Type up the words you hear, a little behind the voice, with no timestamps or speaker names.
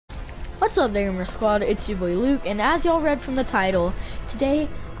What's up, Gamer Squad? It's your boy Luke, and as y'all read from the title, today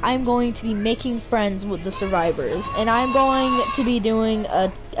I'm going to be making friends with the survivors, and I'm going to be doing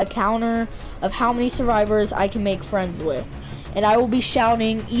a counter of how many survivors I can make friends with, and I will be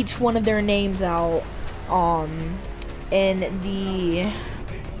shouting each one of their names out in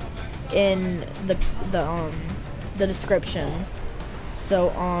the description.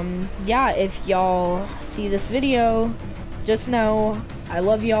 So yeah, if y'all see this video, just know I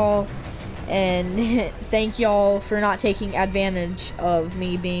love y'all, and thank y'all for not taking advantage of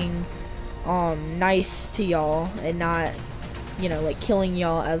me being nice to y'all and not, you know, like killing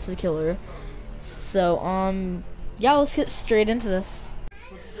y'all as the killer. So yeah, let's get straight into this.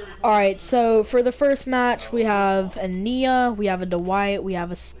 Alright, so for the first match we have a Nia, we have a Dwight, we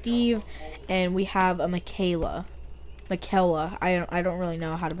have a Steve, and we have a Michaela. I don't really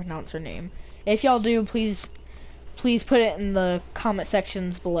know how to pronounce her name. If y'all do, please put it in the comment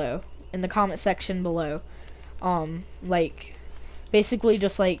sections below. Like basically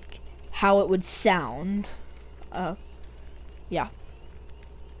just like how it would sound. Yeah.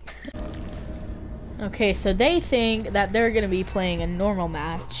 Okay, so they think that they're gonna be playing a normal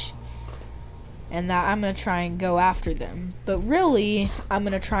match and that I'm gonna try and go after them, but really I'm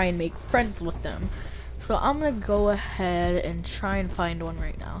gonna try and make friends with them. So I'm gonna go ahead and try and find one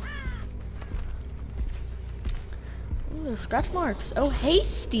right now. Ooh, scratch marks. Oh, hey,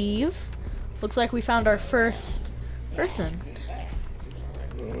 Steve. Looks like we found our first person.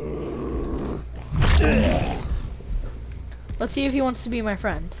 Let's see if he wants to be my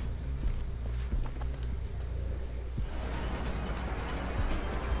friend.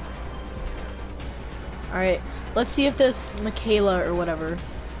 Alright, let's see if this Michaela or whatever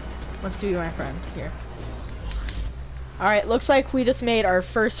wants to be my friend here. Alright, looks like we just made our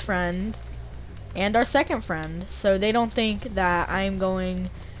first friend and our second friend, so they don't think that I'm going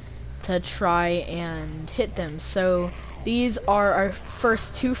to try and hit them. So these are our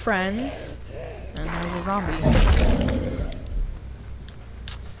first two friends, and there's a zombie.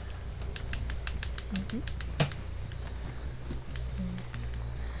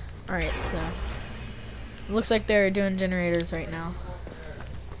 Alright, so it looks like they're doing generators right now.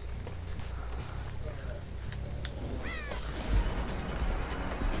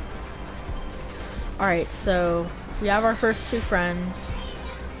 Alright, so we have our first two friends.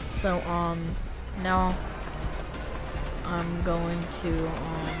 So now I'm going to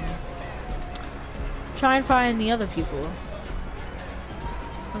try and find the other people.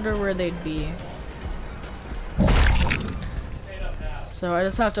 Wonder where they'd be. So I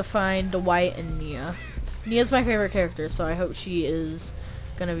just have to find Dwight and Nia. Nia's my favorite character, so I hope she is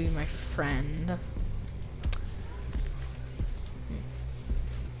gonna be my friend.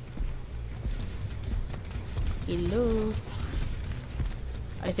 Hello.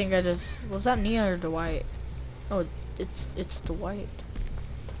 I think I just, was that Nia or Dwight? Oh, it's Dwight.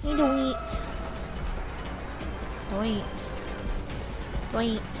 Hey, Dwight.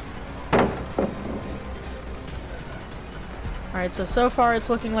 Dwight. Alright, so far it's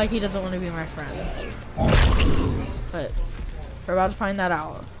looking like he doesn't want to be my friend. But we're about to find that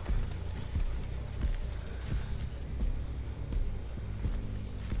out.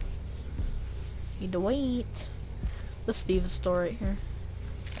 Hey, Dwight. The Steve store right here.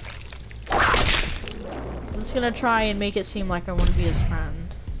 I'm just gonna try and make it seem like I want to be his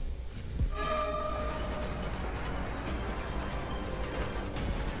friend.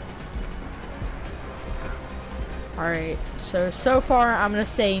 Alright, so far I'm gonna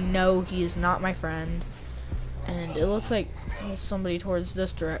say no, he is not my friend. And it looks like there's somebody towards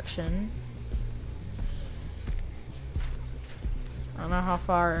this direction. I don't know how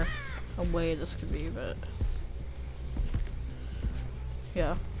far away this could be, but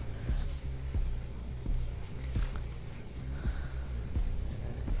yeah.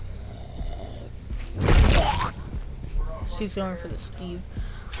 She's going for the Steve.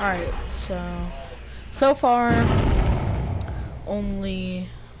 Alright, so far only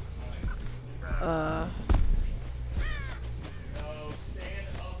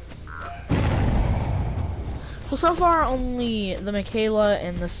so far only the Michaela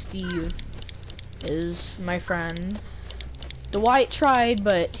and the Steve is my friend. Dwight tried,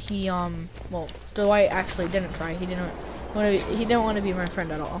 but he well, Dwight actually didn't try. He didn't want to be my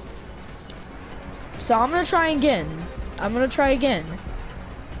friend at all. So I'm gonna try again.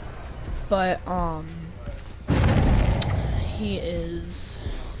 But he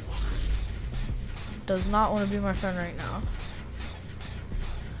does not want to be my friend right now.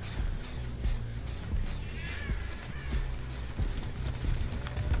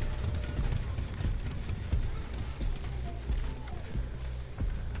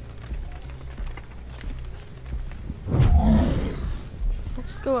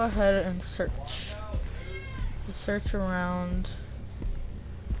 go ahead and search. Search around.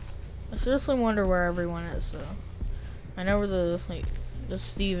 I seriously wonder where everyone is, though. I know where the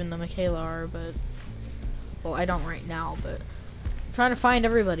Steve and the Michaela are, but well, I don't right now. But I'm trying to find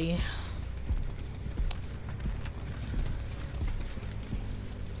everybody.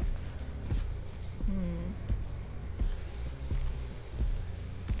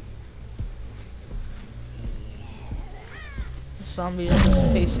 The zombie is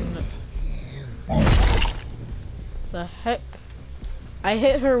facing the heck. I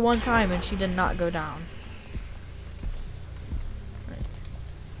hit her one time and she did not go down.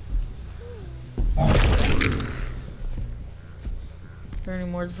 Are there any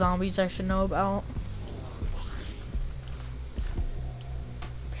more zombies I should know about?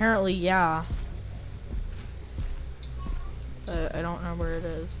 Apparently, yeah. But I don't know where it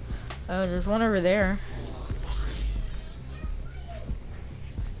is. Oh, there's one over there.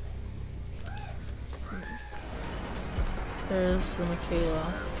 There's the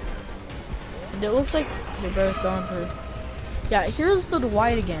Michaela. And it looks like they're both going for... Yeah, here's the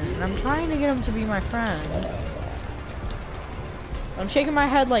Dwight again, and I'm trying to get him to be my friend. I'm shaking my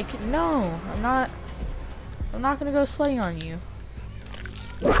head like, no, I'm not gonna go sweating on you.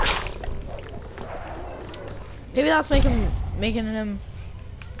 Maybe that's making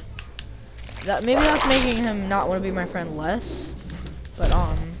him not want to be my friend less. But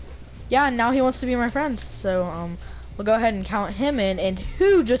yeah, now he wants to be my friend. So we'll go ahead and count him in. And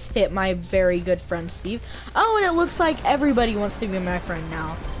who just hit my very good friend Steve? Oh, and it looks like everybody wants to be my friend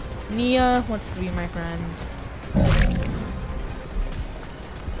now. Nia wants to be my friend.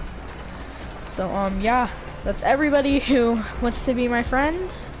 So yeah, that's everybody who wants to be my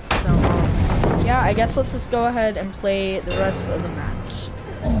friend. So yeah, I guess let's just go ahead and play the rest of the match.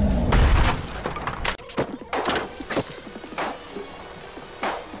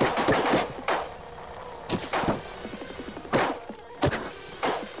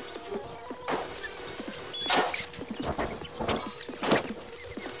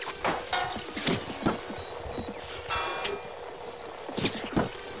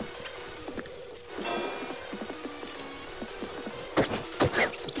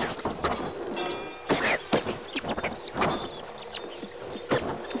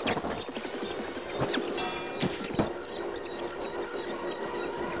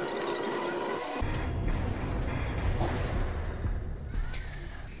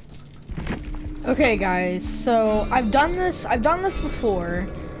 Okay guys, so I've done this before,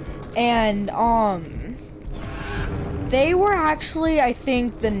 and they were actually, I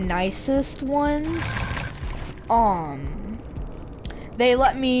think, the nicest ones. They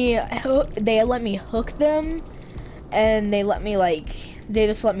let me hook them, and they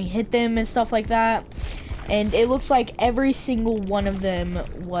just let me hit them and stuff like that. And it looks like every single one of them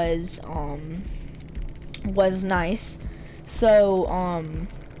was nice. So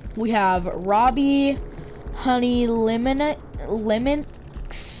we have Robbie, Honey Lemon,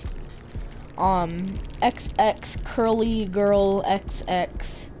 XX Curly Girl XX,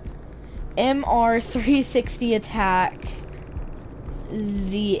 MR360 Attack,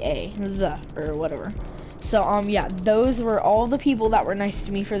 ZA, or whatever. So yeah, those were all the people that were nice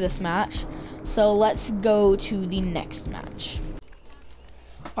to me for this match. So let's go to the next match.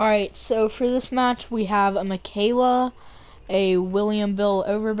 Alright, so for this match we have a Michaela, a William Bill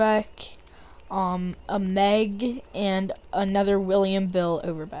Overbeck, a Meg, and another William Bill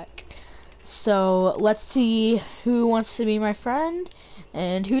Overbeck. So let's see who wants to be my friend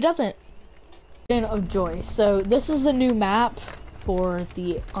and who doesn't. Of Joy. So this is the new map for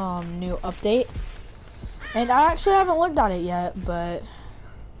the new update, and I actually haven't looked at it yet, but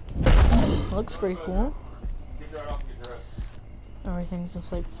it looks pretty cool. Everything's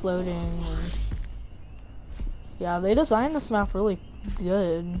just like floating, and yeah, they designed this map really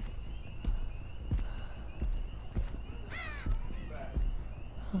good.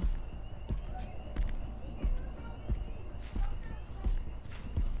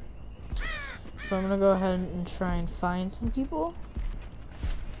 So I'm gonna go ahead and try and find some people.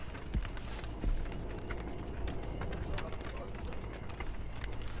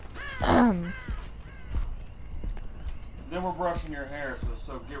 Then we're brushing your hair,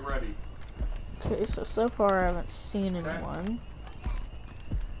 so get ready. Okay, so far I haven't seen anyone.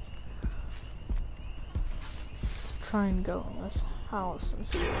 Let's try and go in this house and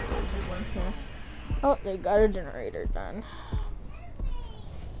see if there's anyone here. Oh, they got a generator done.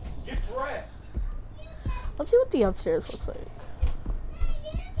 Get dressed. Let's see what the upstairs looks like.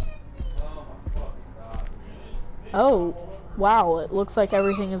 Oh my fucking god. Oh, wow, it looks like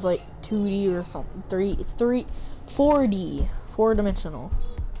everything is like 2D or something. 4D, 4-dimensional.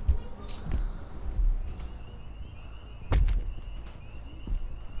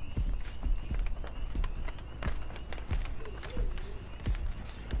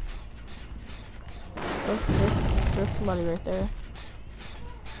 There's somebody right there.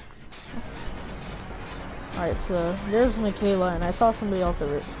 Alright, so there's Michaela, and I saw somebody else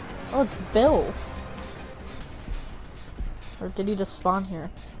over. Oh, it's Bill. Or did he just spawn here?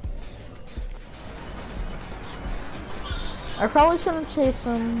 I probably shouldn't chase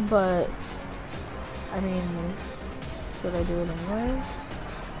him, but I mean, should I do it anyways?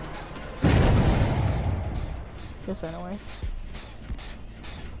 Guess anyway.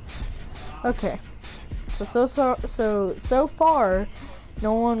 Okay. So far,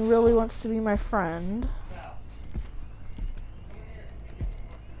 no one really wants to be my friend.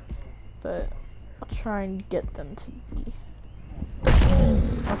 But I'll try and get them to be.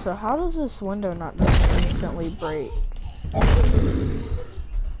 Also, how does this window not just instantly break?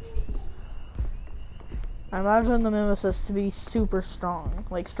 I imagine the Mimesis to be super strong,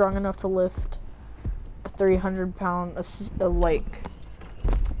 like strong enough to lift a 300-pound like.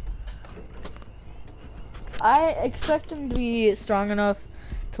 I expect him to be strong enough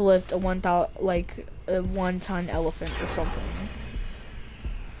to lift a 1-ton elephant or something.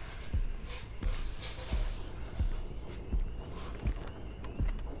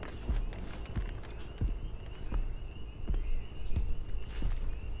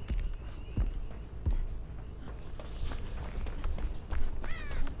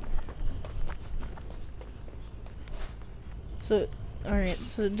 So, alright,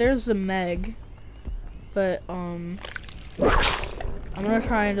 so there's the Meg, but, I'm gonna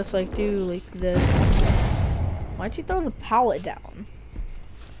try and just, like, do, like, this. Why'd you throw the pallet down?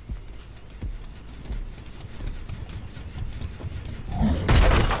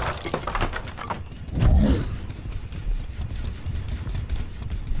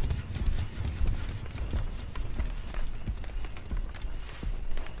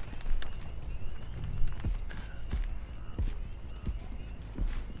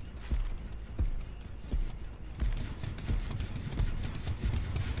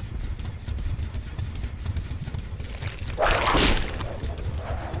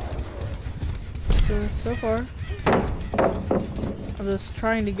 So far, I'm just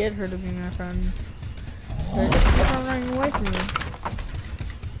trying to get her to be my friend, but she's not running away from me.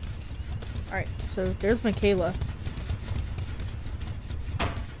 Alright, so there's Michaela.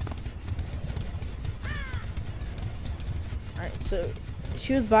 Alright, so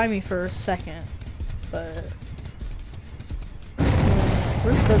she was by me for a second, but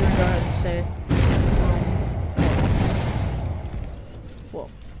we're still gonna go ahead and say, whoa.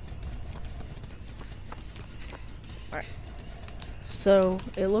 Alright, so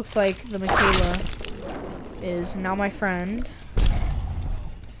it looks like the Michaela is now my friend.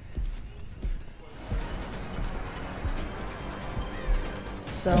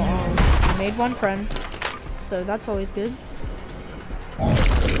 So, I made one friend, so that's always good.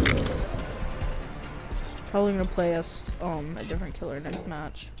 Probably gonna play as, a different killer next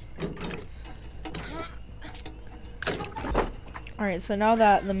match. Alright, so now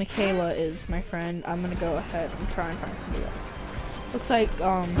that the Michaela is my friend, I'm gonna go ahead and try and find somebody else. Looks like,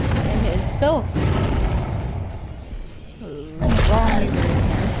 and it's Bill. Wrong neighbor in here.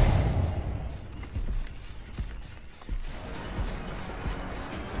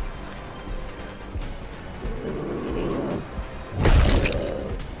 This Michaela.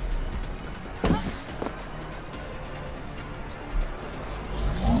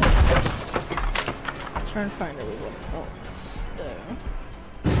 Trying to find everyone else.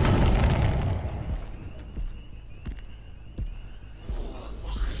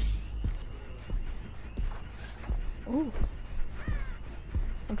 Ooh.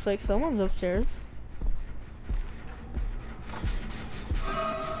 Looks like someone's upstairs.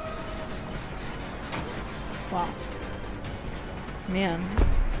 Wow. Man.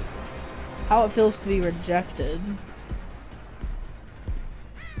 How it feels to be rejected.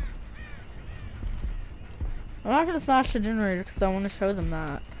 I'm not gonna smash the generator because I want to show them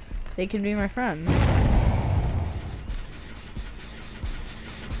that they can be my friends.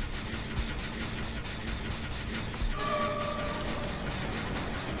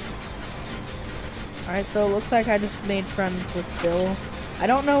 Alright, so it looks like I just made friends with Bill. I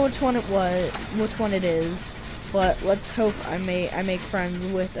don't know which one it is, but let's hope I make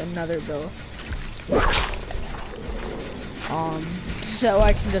friends with another Bill. So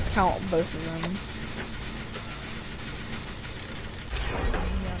I can just count both of them.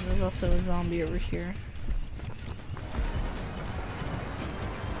 Yeah, there's also a zombie over here.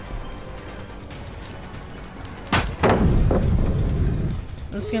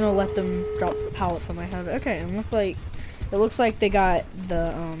 I'm just gonna let them drop the pallets on my head. Okay, and it looks like they got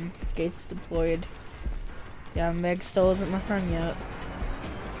the gates deployed. Yeah, Meg still isn't my friend yet.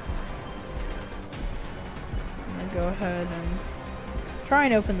 go ahead and try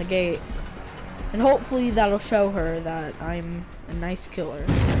and open the gate. And hopefully that'll show her that I'm a nice killer.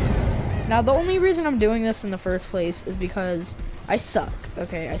 Now, the only reason I'm doing this in the first place is because I suck.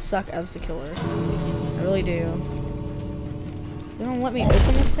 Okay, I suck as the killer. I really do. They don't let me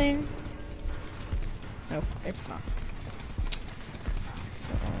open this thing? Nope, it's not.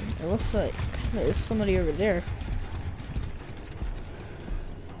 It looks like there's somebody over there.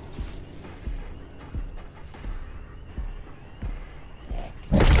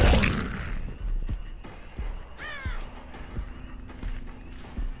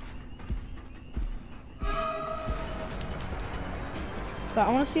 But I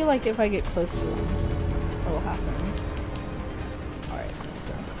want to see, like, if I get close to them, what will happen.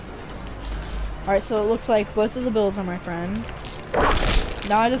 Alright, so it looks like both of the builds are my friend.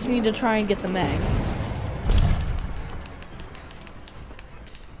 Now I just need to try and get the Meg.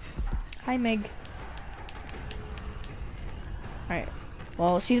 Hi, Meg. Alright.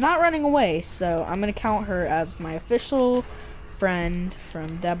 Well, she's not running away, so I'm gonna count her as my official friend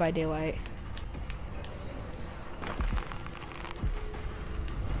from Dead by Daylight.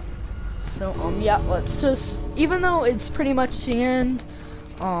 So, yeah, let's just, even though it's pretty much the end,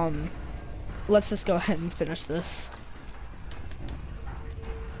 let's just go ahead and finish this.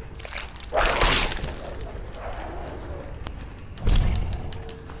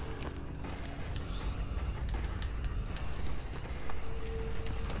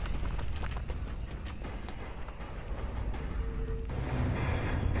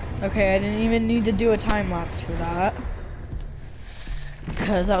 Okay, I didn't even need to do a time lapse for that,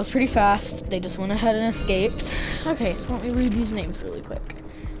 because that was pretty fast. They just went ahead and escaped. Okay, so let me read these names really quick.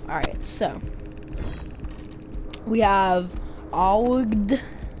 Alright, so we have Awgd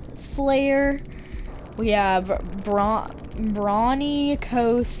Slayer, we have Brawny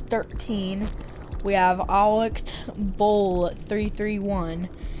Coast 13, we have Awgd Bull 331,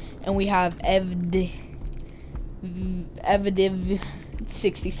 and we have Evdiv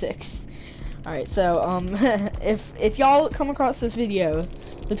 66. Alright, so if y'all come across this video,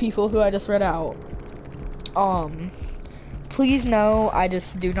 the people who I just read out, please know I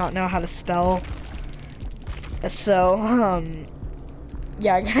just do not know how to spell. So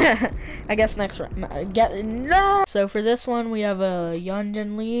yeah, I guess next round. So for this one we have a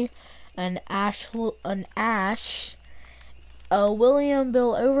Yunjin Lee, an Ash, a William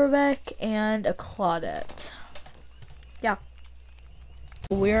Bill Overbeck, and a Claudette. Yeah.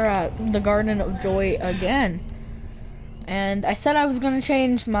 We're at the Garden of Joy again, and I said I was gonna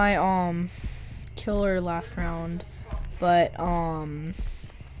change my killer last round, but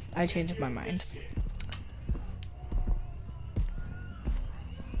I changed my mind.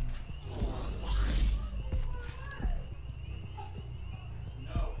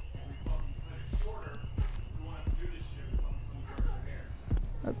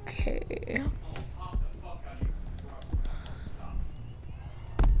 Okay.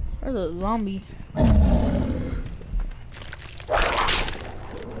 Where's the zombie?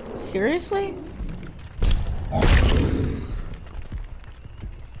 Seriously?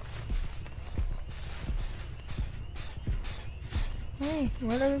 Hey,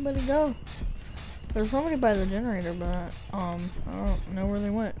 where'd everybody go? There's somebody by the generator, but I don't know where they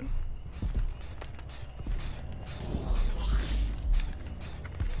went.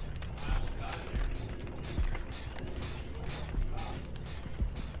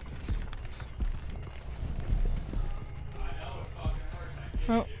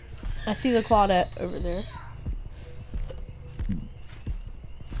 Oh, I see the Claudette over there.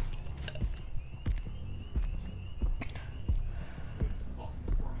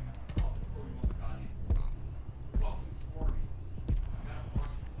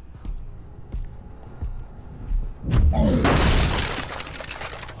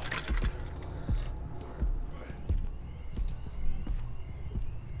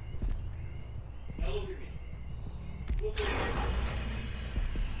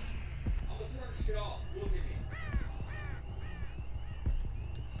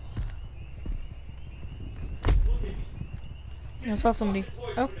 I saw somebody.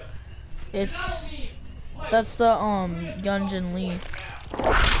 Oh, that's the Yunjin Lee.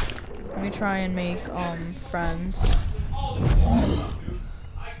 Let me try and make friends.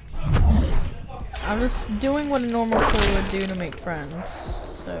 I'm just doing what a normal killer would do to make friends.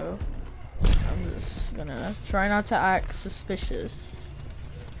 So I'm just gonna try not to act suspicious.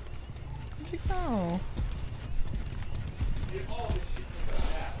 Where'd you go?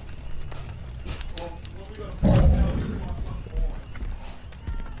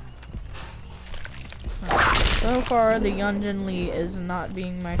 So far, the Yunjin Lee is not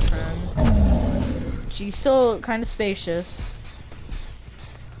being my friend. She's still kind of spacious.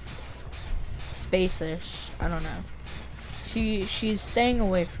 Spacish. I don't know. She's staying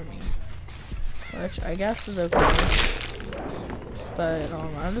away from me, which I guess is okay. But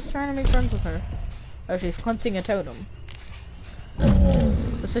I'm just trying to make friends with her. Oh, she's cleansing a totem.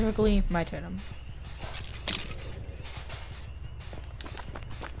 Specifically, my totem.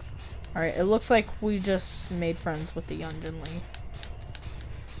 Alright, it looks like we just made friends with the Yunjin Lee.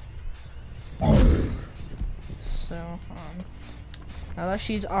 So, now that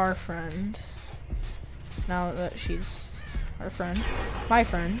she's our friend, my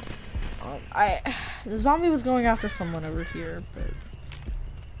friend, the zombie was going after someone over here, but,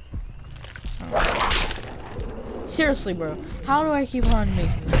 seriously, bro, how do I keep on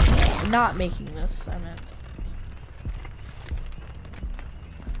making this? Not making this, I meant.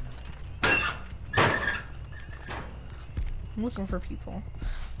 I'm looking for people.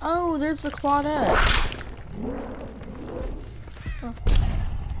 Oh, there's the Claudette. Huh.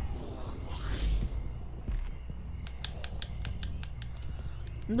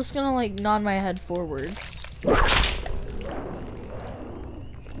 I'm just gonna like nod my head forwards.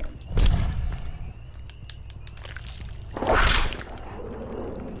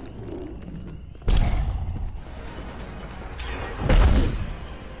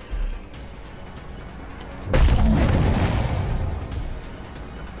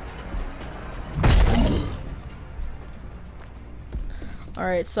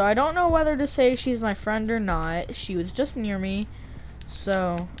 Alright, so I don't know whether to say she's my friend or not. She was just near me.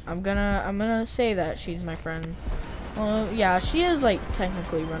 So I'm gonna say that she's my friend. Well, yeah, she is like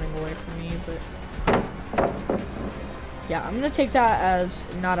technically running away from me, but yeah, I'm gonna take that as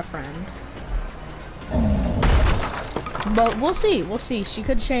not a friend. But we'll see, She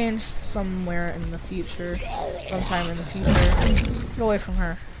could change somewhere in the future, sometime in the future. Get away from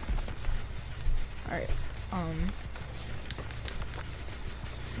her. Alright,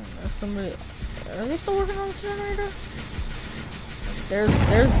 somebody, are they still working on the generator? There's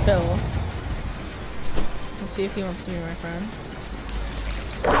Bill. Let's see if he wants to be my friend.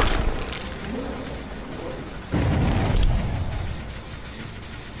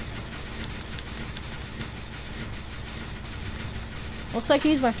 Looks like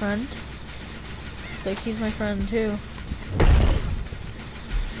he's my friend. Looks like he's my friend too.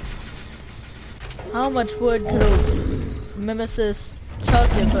 How much wood could a Mimesis chuck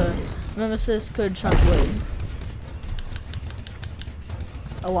if a Mimesis could chuck wood?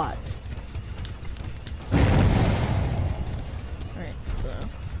 A lot. Alright, so.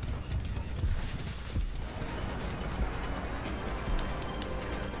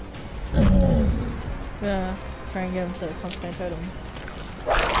 Yeah, try and get him to cleanse my totem.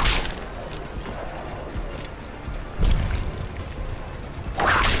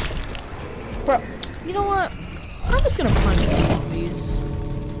 Bro, you know what? I'm just gonna punch the zombies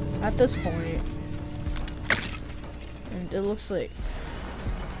at this point. And it looks like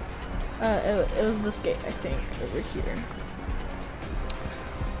it was this gate, I think, over here.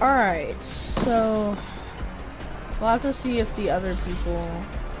 Alright, so we'll have to see if the other people,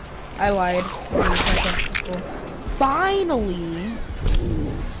 I lied, people. Finally!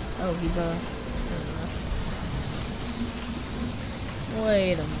 Oh, he's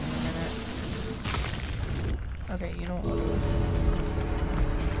wait a minute. Okay, you know what?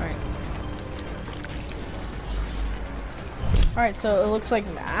 Alright. Alright, so it looks like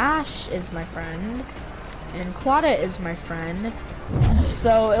Ash is my friend, and Claudette is my friend.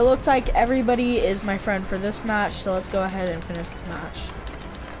 So it looks like everybody is my friend for this match, so let's go ahead and finish this match.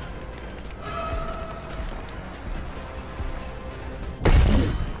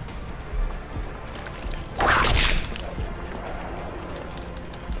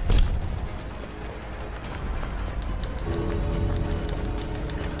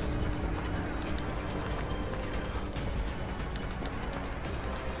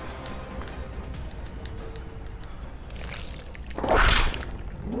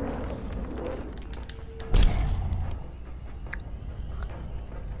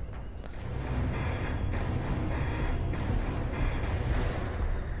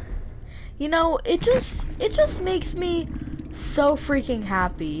 You know, it just makes me so freaking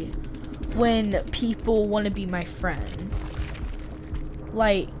happy when people want to be my friend.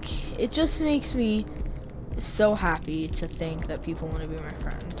 Like, it just makes me so happy to think that people want to be my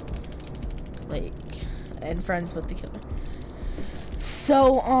friend. Like, and friends with the killer.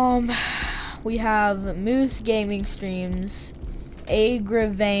 So, we have Moose Gaming Streams,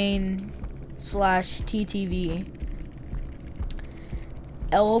 Agravane /TTV,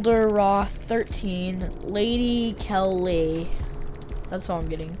 Elder Raw 13, Lady Kelly, that's all I'm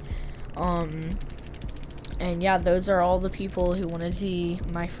getting, And yeah, those are all the people who want to see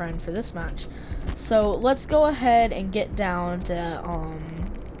my friend for this match. So let's go ahead and get down to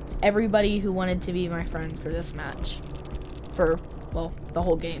everybody who wanted to be my friend for this match. For, well, the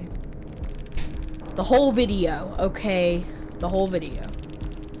whole game. The whole video, okay? The whole video.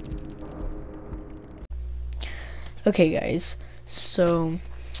 Okay guys, so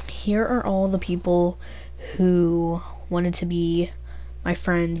here are all the people who wanted to be my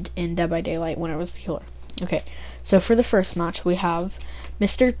friend in Dead by Daylight when I was the killer. Okay, so for the first match we have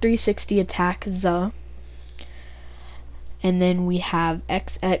Mr. 360 Attack Za, and then we have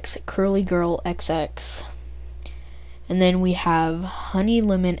XX Curly Girl XX, and then we have Honey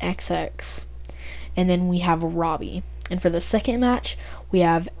Lemon XX, and then we have Robbie. And for the second match we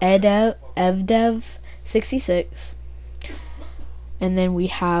have Evdev 66, and then we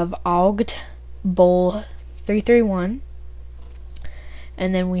have Augt Bull 331,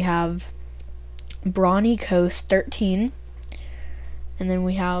 and then we have Brawny Coast 13, and then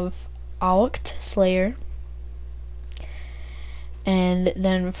we have Augt Slayer, and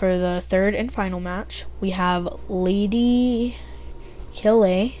then for the third and final match we have Lady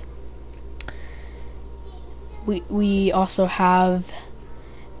Kille. We also have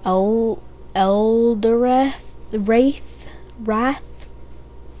Eldereth Wrath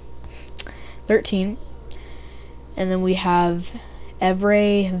 13, and then we have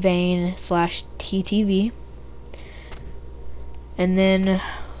Evray Vane / TTV, and then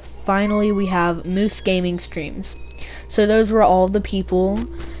finally we have Moose Gaming Streams. So those were all the people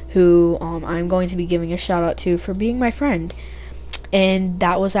who I'm going to be giving a shout out to for being my friend, and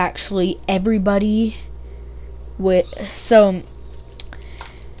that was actually everybody. So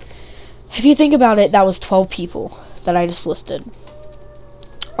if you think about it, that was 12 people that I just listed.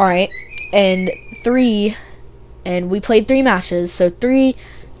 Alright, and we played 3 matches, so 3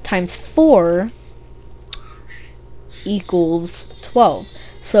 times 4 equals 12.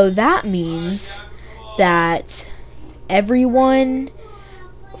 So that means that everyone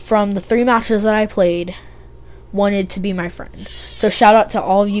from the 3 matches that I played wanted to be my friend. So shout out to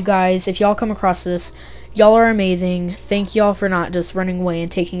all of you guys. If y'all come across this, y'all are amazing. Thank y'all for not just running away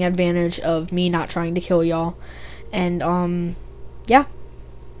and taking advantage of me not trying to kill y'all. And yeah.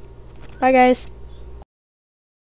 Bye guys.